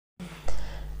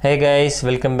Hey guys,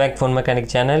 welcome back Phone Mechanic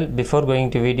channel. Before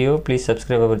going to video, please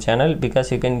subscribe our channel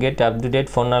because you can get up-to-date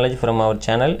phone knowledge from our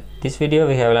channel. This video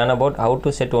we have learned about how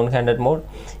to set one-handed mode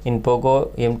in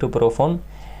Poco M2 Pro phone.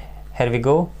 Here we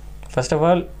go. First of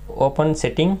all, open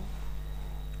setting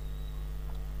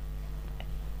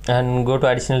and go to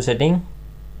additional setting.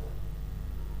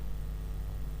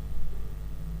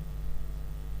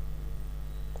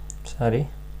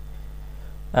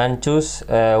 And choose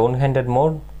one-handed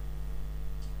mode.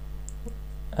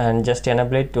 And just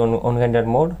enable it on one-handed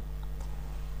mode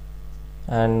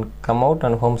and come out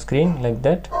on home screen like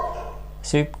that.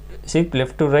 Sweep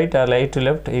left to right or right to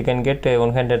left, you can get a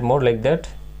one-handed mode like that.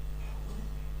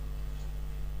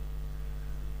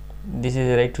 This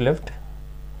is right to left,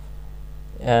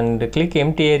 and click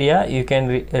empty area, you can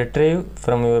retrieve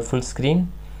from your full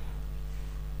screen.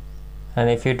 And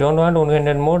if you don't want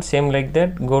one-handed mode, same like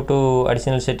that, go to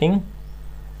additional setting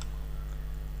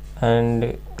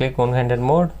and click one-handed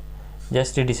mode,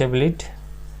 just to disable it.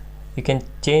 You can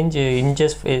change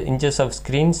inches of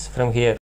screens from here.